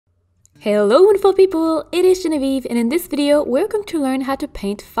Hello wonderful people, it is Genevieve, and in this video we're going to learn how to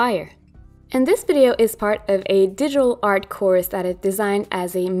paint fire. And this video is part of a digital art course that is designed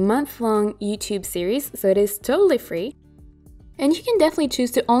as a month-long YouTube series, so it is totally free. And you can definitely choose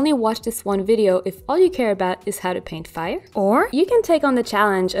to only watch this one video if all you care about is how to paint fire. Or you can take on the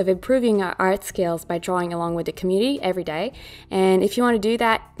challenge of improving our art skills by drawing along with the community every day. And if you want to do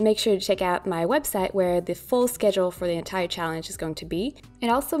that, make sure to check out my website where the full schedule for the entire challenge is going to be.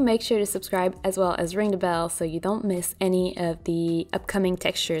 And also make sure to subscribe as well as ring the bell so you don't miss any of the upcoming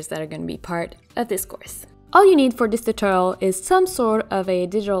textures that are going to be part of this course. All you need for this tutorial is some sort of a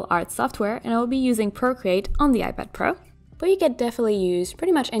digital art software, and I will be using Procreate on the iPad Pro. But you can definitely use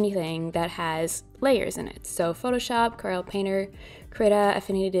pretty much anything that has layers in it. So Photoshop, Corel Painter, Krita,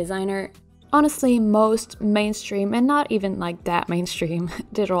 Affinity Designer. Honestly, most mainstream, and not even like that mainstream,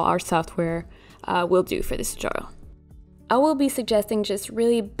 digital art software will do for this tutorial. I will be suggesting just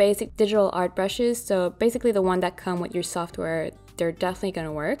really basic digital art brushes, so basically the one that come with your software, they're definitely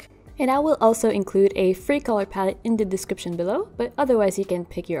gonna work. And I will also include a free color palette in the description below, but otherwise you can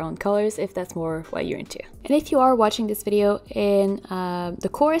pick your own colors if that's more what you're into. And if you are watching this video in the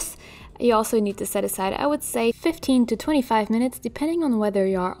course, you also need to set aside, I would say, 15 to 25 minutes, depending on whether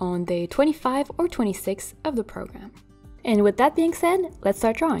you are on day 25 or 26 of the program. And with that being said, let's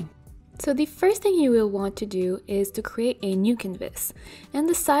start drawing. So the first thing you will want to do is to create a new canvas, and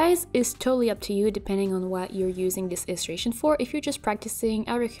the size is totally up to you depending on what you're using this illustration for. If you're just practicing,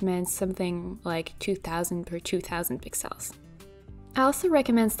 I recommend something like 2000 per 2000 pixels. I also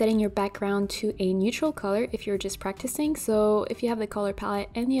recommend setting your background to a neutral color if you're just practicing. So if you have the color palette,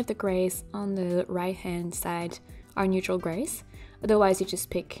 any of the grays on the right hand side are neutral grays. Otherwise, you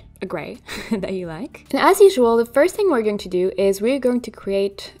just pick a gray that you like. And as usual, the first thing we're going to do is we're going to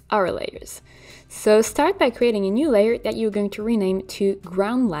create our layers. So start by creating a new layer that you're going to rename to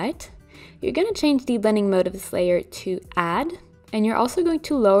ground light. You're going to change the blending mode of this layer to add, and you're also going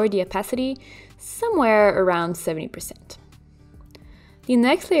to lower the opacity somewhere around 70%. The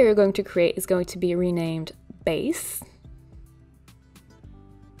next layer you're going to create is going to be renamed base.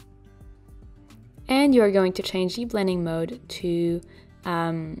 And you're going to change the blending mode to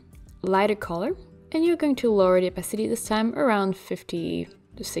lighter color, and you're going to lower the opacity this time around 50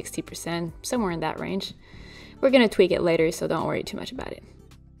 to 60%, somewhere in that range. We're going to tweak it later, so don't worry too much about it.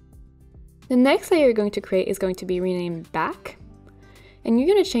 The next layer you're going to create is going to be renamed back, and you're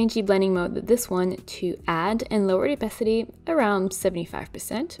going to change the blending mode of this one to add and lower the opacity around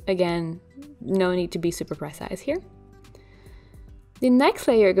 75%. Again, no need to be super precise here. The next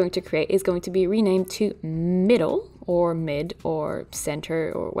layer you're going to create is going to be renamed to middle, or mid, or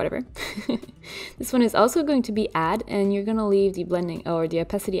center, or whatever. This one is also going to be add, and you're going to leave the blending, or the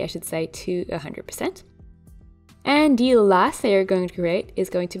opacity I should say, to 100%. And the last layer you're going to create is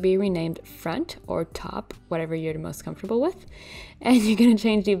going to be renamed front, or top, whatever you're the most comfortable with. And you're going to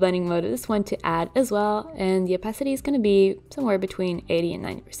change the blending mode of this one to add as well, and the opacity is going to be somewhere between 80 and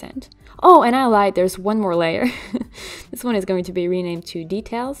 90%. Oh, and I lied, there's one more layer. This one is going to be renamed to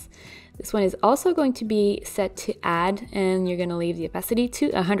details. This one is also going to be set to add, and you're going to leave the opacity to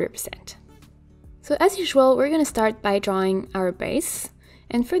 100%. So as usual, we're going to start by drawing our base.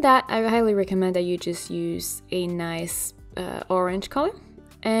 And for that, I highly recommend that you just use a nice orange color.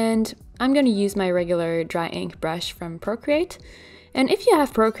 And I'm going to use my regular dry ink brush from Procreate. And if you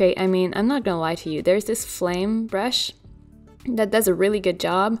have Procreate, I mean, I'm not going to lie to you, there's this flame brush that does a really good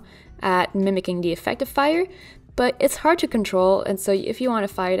job at mimicking the effect of fire, but it's hard to control. And so if you want a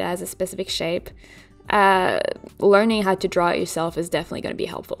fire that has a specific shape, learning how to draw it yourself is definitely going to be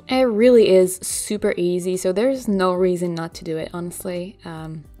helpful. It really is super easy, so there's no reason not to do it, honestly.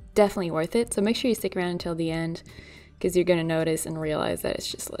 Definitely worth it. So make sure you stick around until the end, because you're going to notice and realize that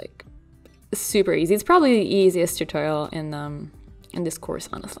it's just like super easy. It's probably the easiest tutorial in this course,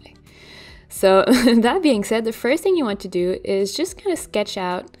 honestly. So that being said, the first thing you want to do is just kind of sketch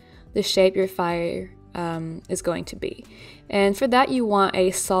out the shape your fire is going to be. And for that, you want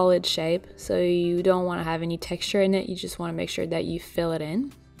a solid shape, so you don't want to have any texture in it. You just want to make sure that you fill it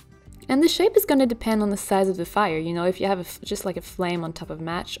in. And the shape is going to depend on the size of the fire. You know, if you have just like a flame on top of a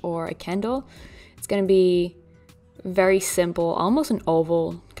match or a candle, it's going to be very simple, almost an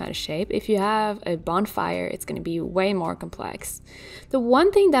oval kind of shape. If you have a bonfire, it's going to be way more complex. The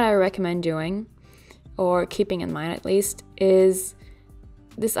one thing that I recommend doing, or keeping in mind at least, is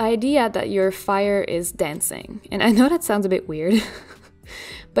this idea that your fire is dancing. And I know that sounds a bit weird,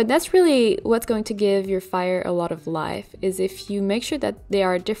 but that's really what's going to give your fire a lot of life, is if you make sure that there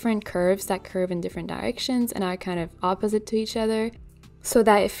are different curves that curve in different directions and are kind of opposite to each other, so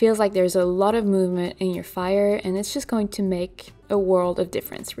that it feels like there's a lot of movement in your fire, and it's just going to make a world of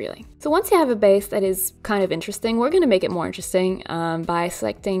difference, really. So once you have a base that is kind of interesting, we're going to make it more interesting by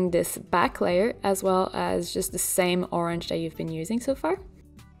selecting this back layer as well as just the same orange that you've been using so far.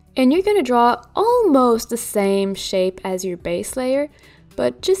 And you're going to draw almost the same shape as your base layer,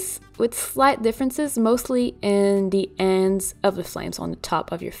 but just with slight differences, mostly in the ends of the flames on the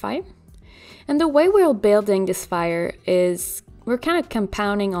top of your fire. And the way we're building this fire is we're kind of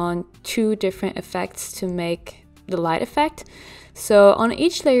compounding on two different effects to make the light effect. So on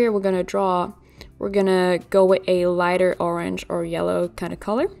each layer we're going to draw, we're going to go with a lighter orange or yellow kind of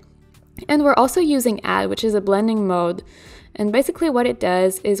color. And we're also using Add, which is a blending mode. And basically what it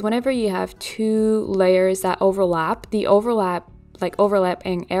does is whenever you have two layers that overlap, the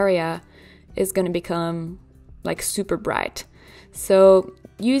overlapping area is going to become like super bright. So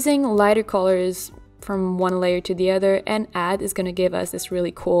using lighter colors from one layer to the other and Add is going to give us this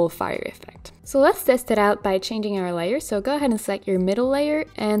really cool fire effect. So let's test it out by changing our layer. So go ahead and select your middle layer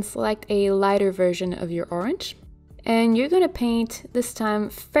and select a lighter version of your orange. And you're going to paint this time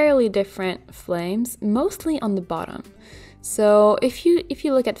fairly different flames, mostly on the bottom. So if you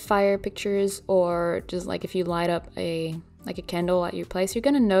look at fire pictures, or just like if you light up a candle at your place, you're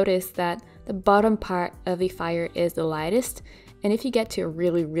going to notice that the bottom part of the fire is the lightest. And if you get to a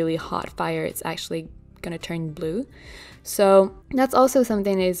really hot fire, it's actually going to turn blue. So that's also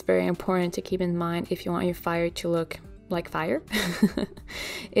something that is very important to keep in mind if you want your fire to look like fire.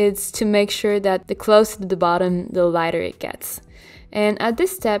 It's to make sure that the closer to the bottom, the lighter it gets. And at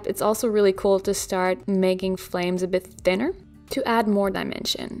this step, it's also really cool to start making flames a bit thinner to add more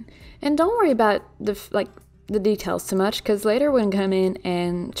dimension. And don't worry about the details too much, because later we're going to come in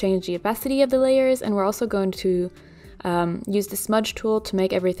and change the opacity of the layers, and we're also going to use the smudge tool to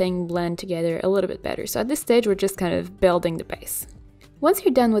make everything blend together a little bit better. So at this stage, we're just kind of building the base. Once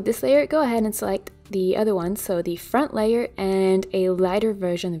you're done with this layer, go ahead and select the other one, so the front layer and a lighter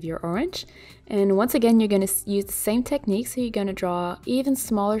version of your orange. And once again, you're going to use the same technique, so you're going to draw even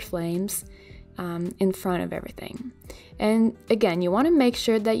smaller flames in front of everything. And again, you want to make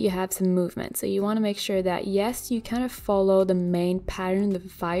sure that you have some movement. So you want to make sure that, yes, you kind of follow the main pattern of the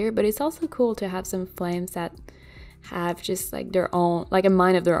fire, but it's also cool to have some flames that have just like their own, like a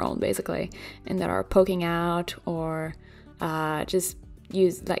mind of their own, basically, and that are poking out, or just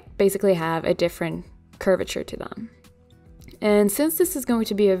basically have a different curvature to them. And since this is going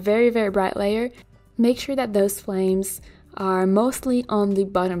to be a very bright layer, make sure that those flames are mostly on the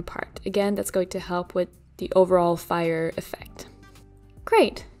bottom part. Again, that's going to help with the overall fire effect.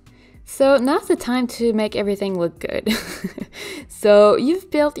 Great! So now's the time to make everything look good. So you've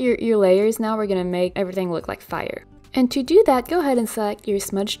built your layers, now we're gonna make everything look like fire. And to do that, go ahead and select your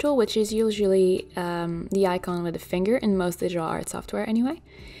smudge tool, which is usually the icon with a finger in most digital art software anyway.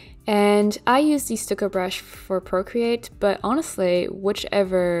 And I use the stucco brush for Procreate, but honestly,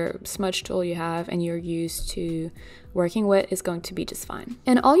 whichever smudge tool you have and you're used to working with is going to be just fine.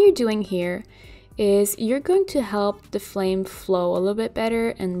 And all you're doing here is you're going to help the flame flow a little bit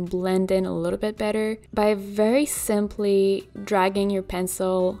better and blend in a little bit better by very simply dragging your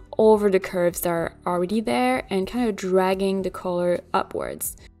pencil over the curves that are already there and kind of dragging the color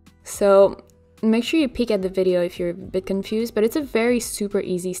upwards. So make sure you peek at the video if you're a bit confused, but it's a very super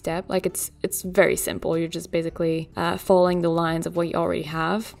easy step. Like it's very simple. You're just basically following the lines of what you already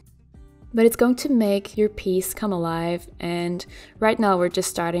have. But it's going to make your piece come alive, and right now we're just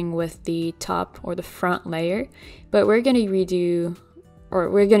starting with the top or the front layer, but we're going to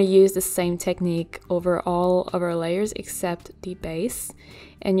use the same technique over all of our layers except the base,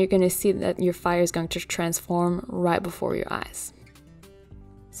 and you're going to see that your fire is going to transform right before your eyes.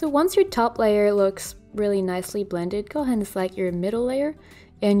 So once your top layer looks really nicely blended, go ahead and select your middle layer,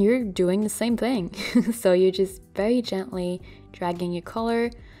 and you're doing the same thing. So you're just very gently dragging your color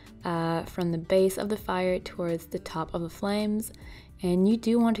from the base of the fire towards the top of the flames, and you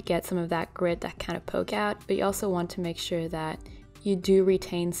do want to get some of that grit that kind of poke out, but you also want to make sure that you do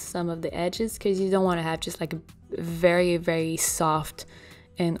retain some of the edges, because you don't want to have just like a very soft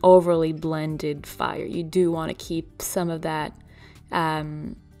and overly blended fire. You do want to keep some of that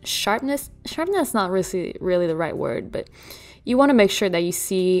sharpness is not really the right word, but you want to make sure that you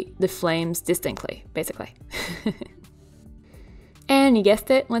see the flames distinctly, basically. And you guessed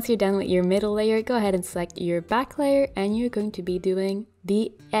it, once you're done with your middle layer, go ahead and select your back layer, and you're going to be doing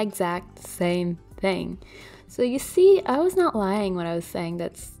the exact same thing. So you see, I was not lying when I was saying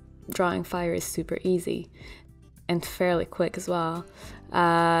that drawing fire is super easy and fairly quick as well.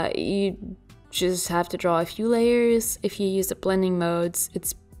 You just have to draw a few layers. If you use the blending modes,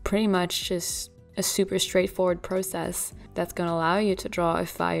 it's pretty much just a super straightforward process that's going to allow you to draw a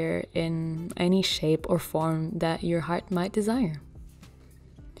fire in any shape or form that your heart might desire.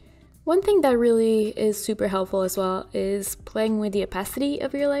 One thing that really is super helpful as well is playing with the opacity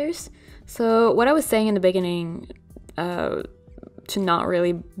of your layers. So what I was saying in the beginning, to not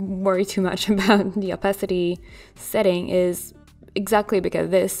really worry too much about the opacity setting, is exactly because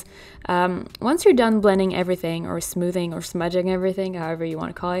this. Once you're done blending everything or smoothing or smudging everything, however you want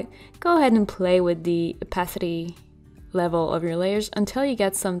to call it, go ahead and play with the opacity level of your layers until you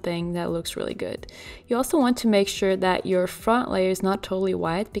get something that looks really good. You also want to make sure that your front layer is not totally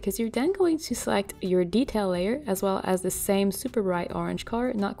white, because you're then going to select your detail layer as well as the same super bright orange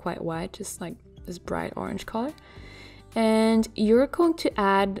color, not quite white, just like this bright orange color. And you're going to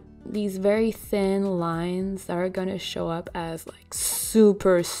add these very thin lines that are going to show up as like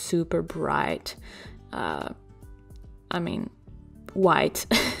super, super bright, white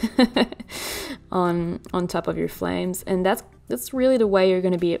on top of your flames. And that's really the way you're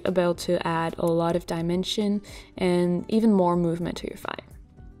going to be able to add a lot of dimension and even more movement to your fire.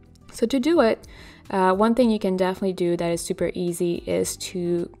 So to do it, one thing you can definitely do that is super easy is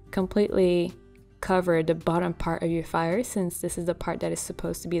to completely cover the bottom part of your fire. Since this is the part that is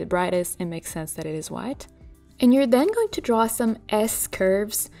supposed to be the brightest, it makes sense that it is white. And you're then going to draw some S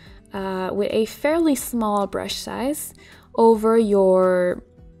curves with a fairly small brush size over your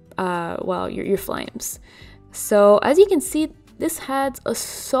flames. So as you can see, this adds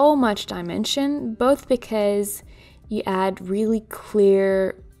so much dimension, both because you add really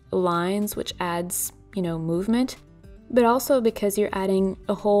clear lines, which adds, movement, but also because you're adding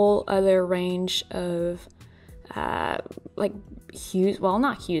a whole other range of hues. Well,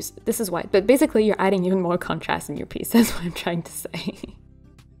 not hues, this is white, but basically you're adding even more contrast in your piece. That's what I'm trying to say.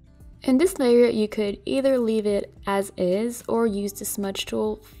 In this layer, you could either leave it as is or use the smudge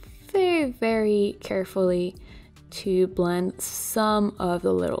tool very, very carefully to blend some of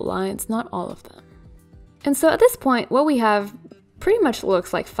the little lines, not all of them. And so at this point, what we have pretty much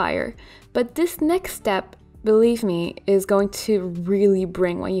looks like fire, but this next step, believe me, is going to really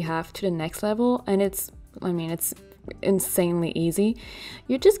bring what you have to the next level. And it's insanely easy.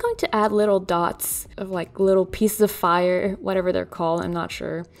 You're just going to add little dots of like little pieces of fire, whatever they're called, I'm not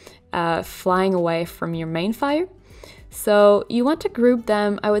sure, flying away from your main fire. So you want to group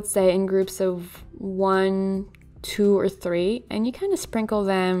them, I would say, in groups of 1, 2, or 3, and you kind of sprinkle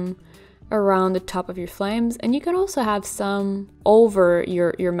them around the top of your flames. And you can also have some over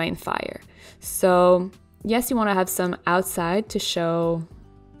your main fire. So yes, you want to have some outside to show,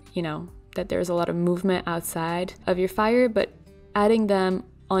 that there's a lot of movement outside of your fire, but adding them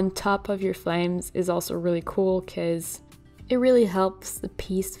on top of your flames is also really cool because it really helps the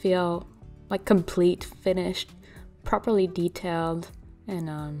piece feel like complete, finished, properly detailed,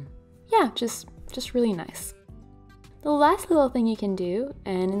 and just really nice. The last little thing you can do,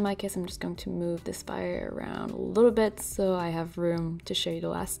 and in my case I'm just going to move this fire around a little bit so I have room to show you the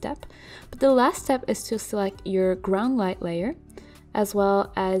last step, but the last step is to select your ground light layer as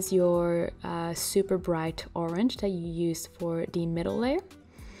well as your super bright orange that you used for the middle layer,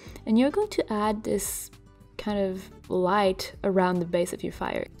 and you're going to add this kind of light around the base of your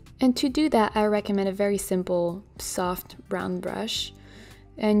fire. And to do that, I recommend a very simple soft brown brush,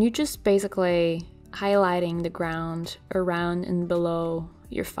 and you just basically highlighting the ground around and below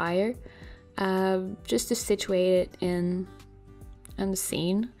your fire, just to situate it in the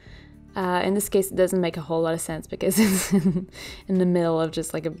scene. In this case, it doesn't make a whole lot of sense because it's in the middle of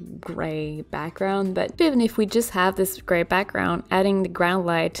just like a gray background, but even if we just have this gray background, adding the ground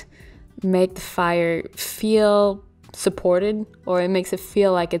light make the fire feel supported, or it makes it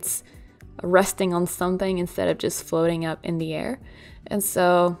feel like it's resting on something instead of just floating up in the air. And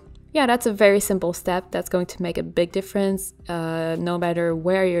so yeah, that's a very simple step that's going to make a big difference. No matter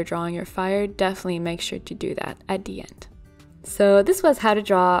where you're drawing your fire, definitely make sure to do that at the end. So this was how to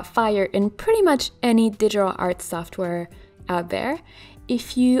draw fire in pretty much any digital art software out there.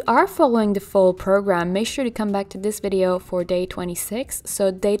 If you are following the full program, make sure to come back to this video for day 26.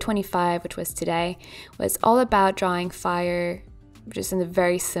 So day 25, which was today, was all about drawing fire just in a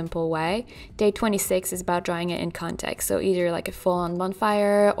very simple way. Day 26 is about drawing it in context, so either like a full-on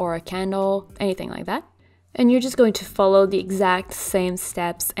bonfire or a candle, anything like that. And you're just going to follow the exact same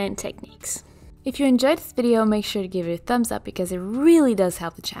steps and techniques. If you enjoyed this video, make sure to give it a thumbs up because it really does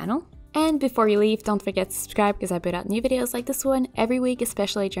help the channel. And before you leave, don't forget to subscribe because I put out new videos like this one every week,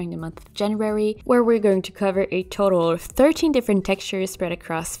 especially during the month of January, where we're going to cover a total of 13 different textures spread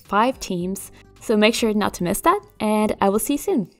across 5 teams. So make sure not to miss that, and I will see you soon.